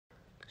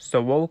So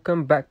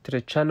welcome back to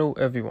the channel,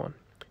 everyone.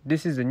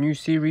 This is a new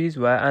series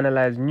where I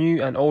analyze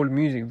new and old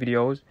music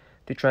videos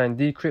to try and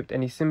decrypt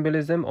any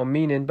symbolism or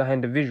meaning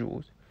behind the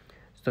visuals.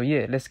 So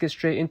yeah, let's get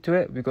straight into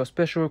it. We got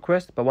special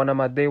request by one of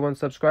my day one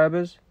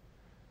subscribers.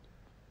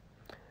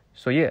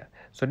 So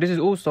this is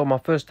also my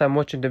first time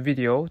watching the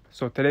video.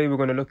 So today we're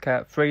going to look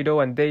at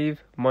Fredo and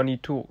Dave, Money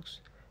Talks.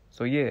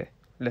 So yeah,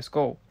 let's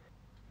go.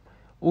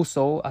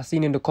 Also, I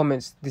seen in the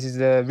comments this is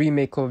a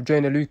remake of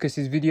Joyner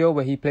Lucas's video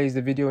where he plays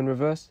the video in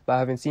reverse, but I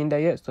haven't seen that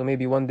yet, so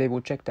maybe one day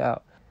we'll check that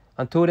out.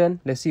 Until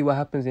then, let's see what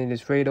happens in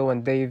this Fredo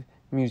and Dave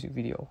music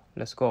video.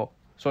 Let's go.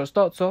 So it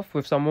starts off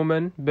with some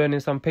woman burning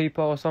some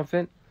paper or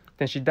something,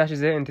 then she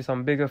dashes it into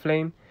some bigger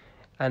flame,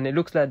 and it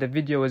looks like the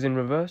video is in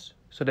reverse.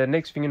 So the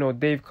next thing you know,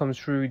 Dave comes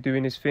through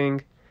doing his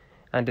thing,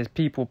 and there's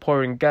people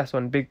pouring gas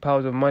on big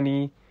piles of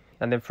money,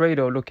 and then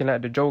Fredo looking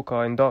like the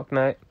Joker in Dark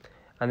Knight.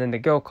 And then the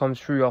girl comes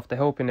through after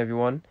helping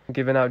everyone,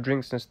 giving out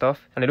drinks and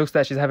stuff. And it looks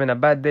like she's having a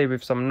bad day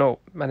with some note.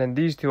 And then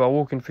these two are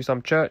walking through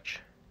some church.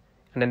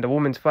 And then the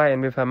woman's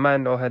fighting with her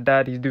man or her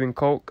dad. He's doing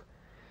coke.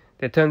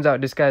 It turns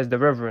out this guy is the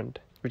Reverend,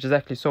 which is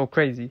actually so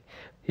crazy.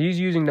 He's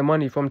using the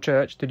money from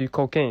church to do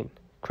cocaine.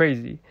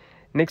 Crazy.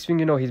 Next thing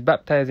you know, he's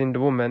baptizing the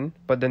woman.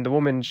 But then the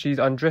woman, she's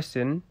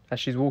undressing as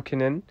she's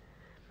walking in.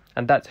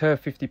 And that's her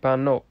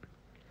 £50 note.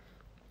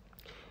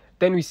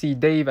 Then we see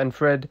Dave and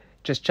Fred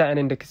just chatting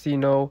in the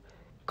casino,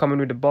 coming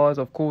with the bars,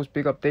 of course.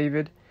 Big up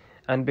David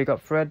and big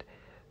up Fred.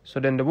 So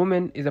then the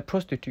woman is a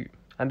prostitute,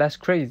 and that's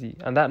crazy.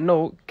 And that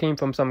note came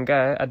from some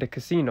guy at the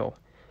casino,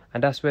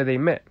 and that's where they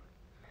met,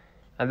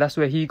 and that's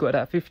where he got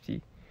that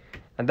 50,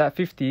 and that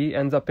 50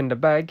 ends up in the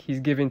bag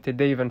he's giving to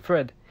Dave and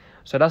Fred.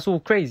 So that's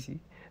all crazy.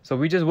 So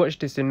we just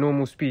watched this in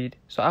normal speed.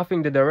 So I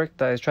think the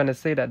director is trying to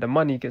say that the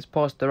money gets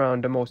passed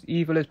around the most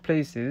evilest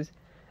places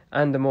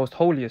and the most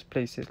holiest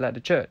places, like the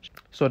church.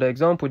 So the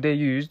example they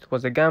used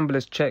was a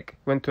gambler's check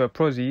went to a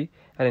prosy,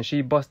 and then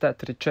she bust that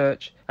to the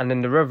church, and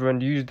then the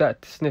Reverend used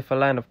that to sniff a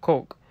line of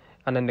coke,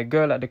 and then the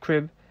girl at the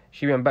crib,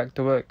 she went back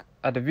to work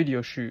at the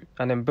video shoot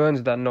and then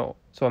burns that note.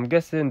 So I'm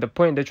guessing the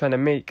point they're trying to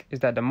make is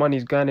that the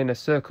money's going in a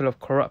circle of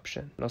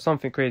corruption or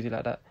something crazy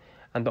like that,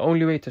 and the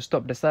only way to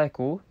stop the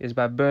cycle is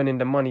by burning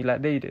the money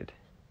like they did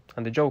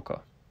and the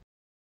Joker.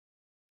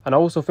 And I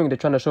also think they're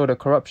trying to show the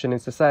corruption in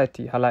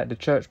society, how like the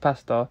church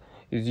pastor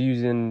is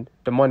using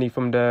the money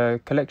from the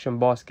collection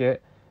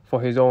basket for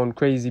his own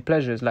crazy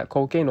pleasures, like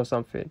cocaine or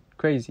something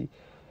crazy.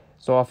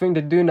 So I think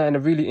they're doing that in a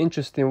really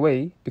interesting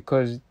way,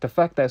 because the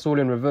fact that it's all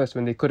in reverse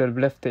when they could have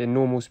left it in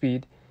normal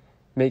speed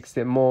makes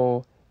it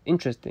more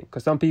interesting,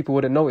 because some people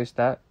wouldn't notice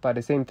that, but at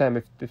the same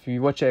time, if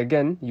you watch it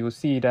again, you will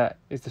see that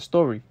it's the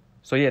story.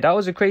 So yeah, that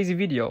was a crazy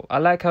video. I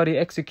like how they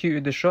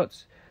executed the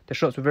shots. The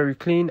shots were very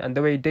clean, and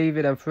the way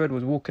David and Fred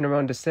was walking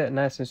around the set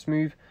nice and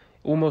smooth,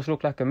 almost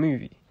looked like a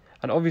movie.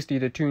 And obviously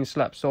the tune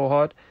slaps so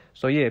hard.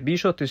 So yeah, be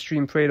sure to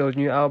stream Fredo's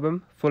new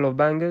album, full of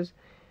bangers.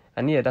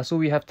 And yeah, that's all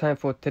we have time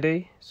for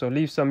today. So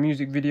leave some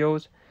music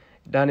videos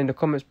down in the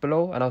comments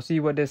below, and I'll see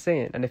what they're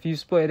saying. And if you've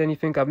spotted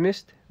anything I've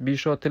missed, be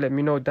sure to let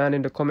me know down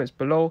in the comments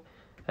below.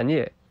 And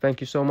yeah,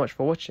 thank you so much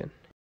for watching.